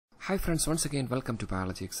Hi friends, once again welcome to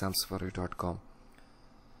biologyexamsforyou.com.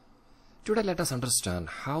 Today let us understand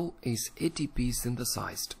how is ATP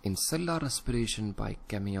synthesized in cellular respiration by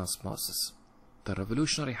chemiosmosis, the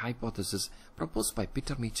revolutionary hypothesis proposed by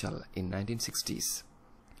Peter Mitchell in 1960s.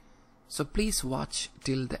 So please watch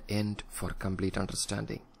till the end for complete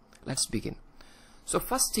understanding. Let's begin. So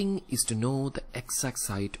first thing is to know the exact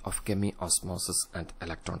site of chemiosmosis and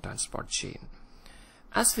electron transport chain.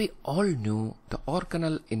 As we all know, the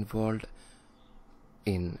organelle involved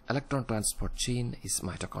in electron transport chain is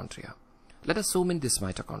mitochondria. Let us zoom in this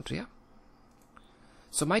mitochondria.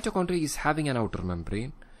 So mitochondria is having an outer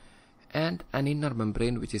membrane and an inner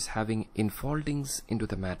membrane which is having infoldings into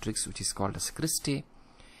the matrix which is called as cristae.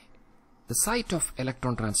 The site of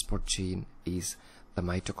electron transport chain is the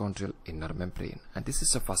mitochondrial inner membrane, and this is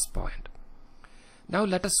the first point. Now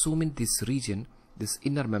let us zoom in this region, this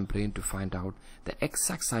inner membrane, to find out the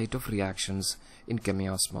exact site of reactions in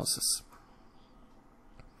chemiosmosis.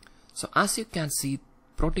 So as you can see,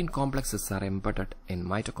 protein complexes are embedded in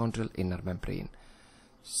mitochondrial inner membrane.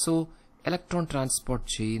 So electron transport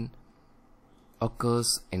chain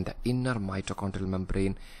occurs in the inner mitochondrial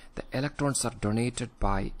membrane. The electrons are donated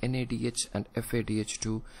by NADH and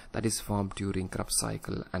FADH2 that is formed during Krebs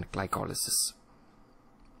cycle and glycolysis.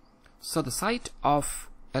 So the site of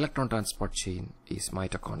electron transport chain is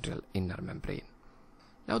mitochondrial inner membrane.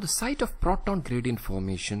 Now the site of proton gradient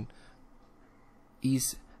formation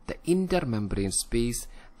is the intermembrane space,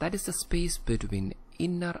 that is the space between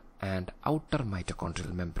inner and outer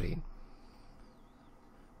mitochondrial membrane.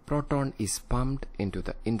 Proton is pumped into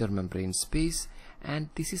the intermembrane space, and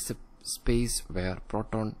this is the space where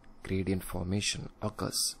proton gradient formation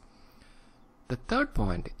occurs. The third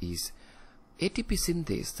point is ATP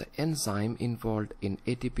synthase, the enzyme involved in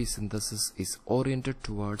ATP synthesis, is oriented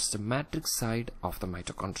towards the matrix side of the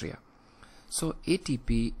mitochondria. So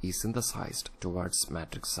ATP is synthesized towards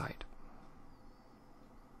matrix side.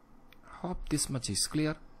 Hope this much is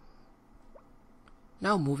clear.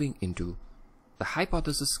 Now moving into the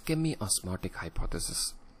hypothesis, chemiosmotic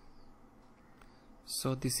hypothesis.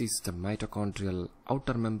 So this is the mitochondrial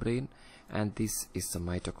outer membrane and this is the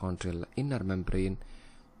mitochondrial inner membrane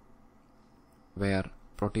where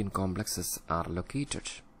protein complexes are located.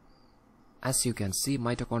 As you can see,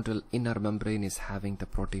 mitochondrial inner membrane is having the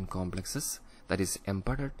protein complexes that is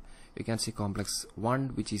embedded. You can see complex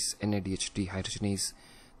 1 which is NADH dehydrogenase,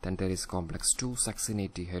 then there is complex 2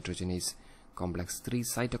 succinate dehydrogenase, complex 3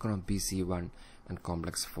 cytochrome BC1 and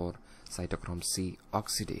complex 4 cytochrome C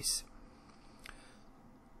oxidase.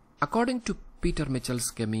 According to Peter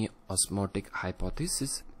Mitchell's chemiosmotic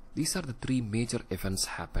hypothesis, these are the three major events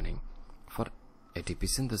happening for ATP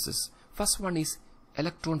synthesis. First one is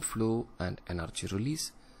electron flow and energy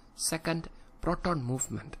release. Second, proton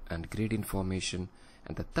movement and gradient formation.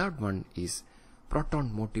 And the third one is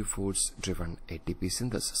proton motive force driven ATP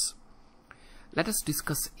synthesis. Let us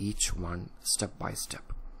discuss each one step by step.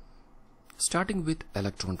 Starting with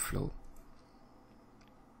electron flow.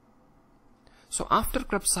 So after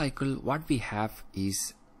Krebs cycle, what we have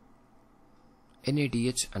is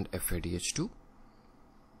NADH and FADH2.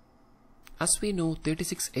 As we know,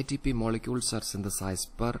 36 ATP molecules are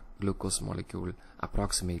synthesized per glucose molecule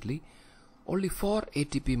approximately. Only 4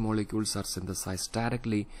 ATP molecules are synthesized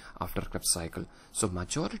directly after Krebs cycle. So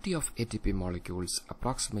majority of ATP molecules,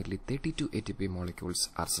 approximately 32 ATP molecules,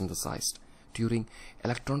 are synthesized during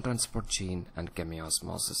electron transport chain and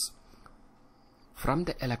chemiosmosis from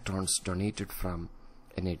the electrons donated from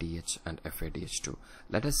NADH and FADH2.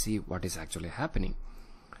 Let us see what is actually happening.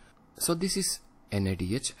 So this is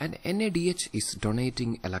NADH and NADH is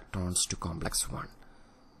donating electrons to complex 1.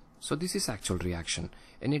 So this is actual reaction.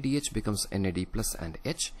 NADH becomes NAD plus and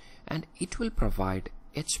H, and it will provide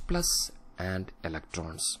H plus and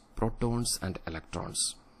electrons, protons and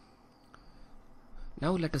electrons.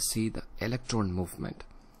 Now let us see the electron movement.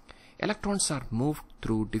 Electrons are moved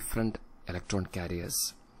through different electron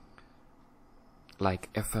carriers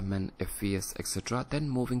like FMN, FES, etc. Then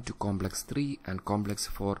moving to complex 3 and complex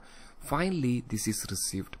 4. Finally, this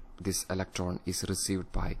electron is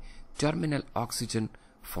received by terminal oxygen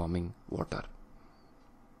forming water.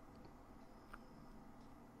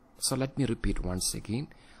 So let me repeat once again.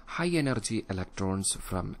 High energy electrons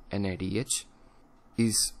from NADH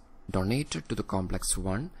is donated to the complex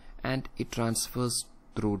 1 and it transfers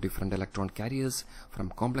through different electron carriers from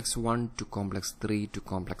complex 1 to complex 3 to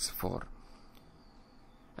complex 4.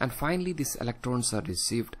 And finally these electrons are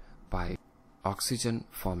received by oxygen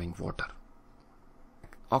forming water.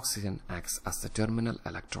 Oxygen acts as the terminal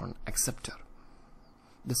electron acceptor.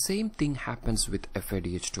 The same thing happens with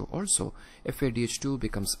FADH2 also. FADH2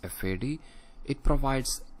 becomes FAD. It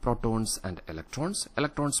provides protons and electrons.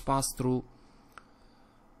 Electrons pass through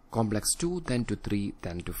complex 2, then to 3,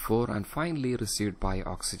 then to 4, and finally received by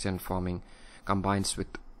oxygen forming combines with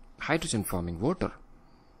hydrogen forming water.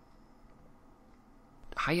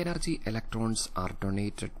 High energy electrons are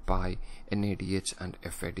donated by NADH and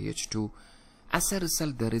FADH2. As a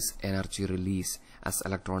result, there is energy release as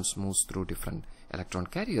electrons move through different electron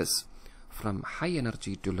carriers from high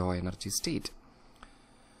energy to low energy state.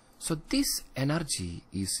 So this energy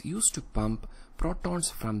is used to pump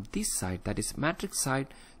protons from this side, that is matrix side,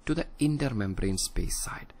 to the intermembrane space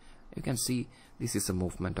side. You can see this is a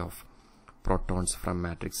movement of protons from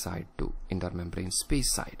matrix side to intermembrane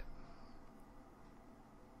space side.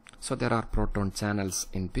 So there are proton channels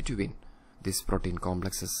in between these protein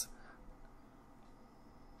complexes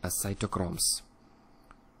as cytochromes.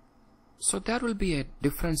 So there will be a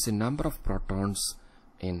difference in number of protons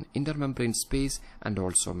in intermembrane space and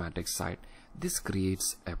also matrix side. This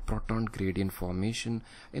creates a proton gradient formation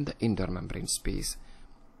in the intermembrane space.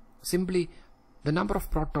 Simply, the number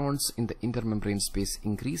of protons in the intermembrane space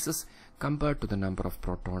increases compared to the number of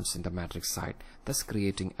protons in the matrix side, thus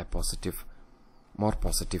creating a more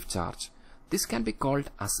positive charge. This can be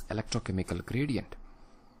called as electrochemical gradient.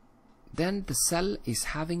 Then the cell is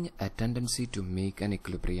having a tendency to make an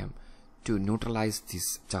equilibrium to neutralize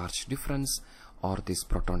this charge difference or this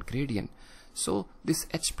proton gradient. So this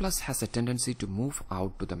H plus has a tendency to move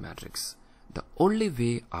out to the matrix. The only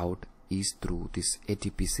way out is through this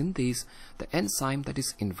ATP synthase, the enzyme that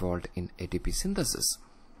is involved in ATP synthesis.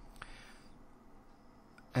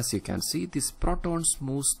 As you can see, this protons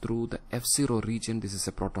moves through the F0 region. This is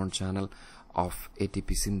a proton channel of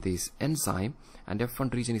ATP synthase enzyme, and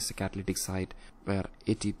F1 region is the catalytic site where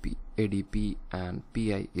ATP, ADP and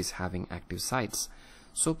Pi is having active sites.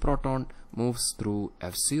 So proton moves through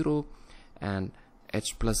F0 and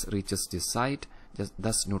H plus reaches this site,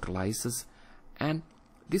 thus neutralizes, and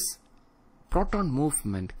this proton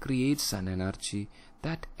movement creates an energy.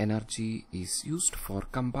 That energy is used for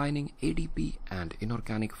combining ADP and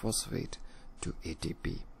inorganic phosphate to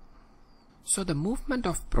ATP. So the movement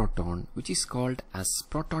of proton, which is called as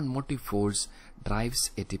proton motive force, drives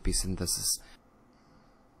ATP synthesis.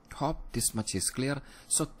 Hope this much is clear.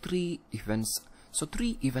 So three events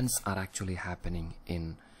are actually happening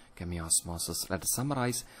in chemiosmosis. Let us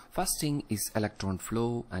summarize. First thing is electron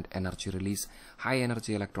flow and energy release. High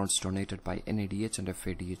energy electrons donated by NADH and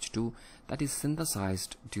FADH2, that is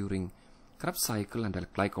synthesized during Krebs cycle and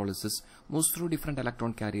glycolysis, moves through different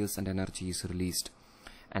electron carriers and energy is released.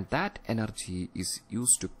 And that energy is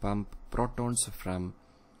used to pump protons from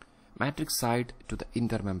matrix side to the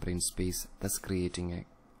intermembrane space, thus creating a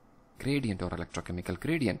gradient or electrochemical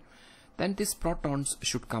gradient. Then these protons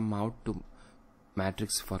should come out to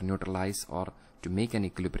matrix for neutralize or to make an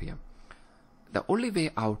equilibrium. The only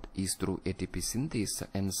way out is through ATP synthase, the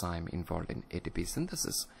enzyme involved in ATP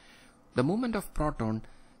synthesis. The movement of proton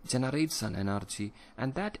generates an energy,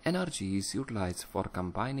 and that energy is utilized for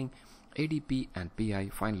combining ADP and Pi,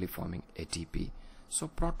 finally forming ATP. So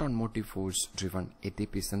proton motive force driven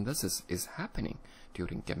ATP synthesis is happening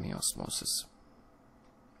during chemiosmosis.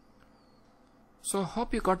 So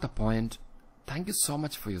hope you got the point. Thank you so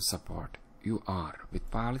much for your support. You are with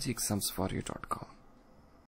biologyexamsforyou.com.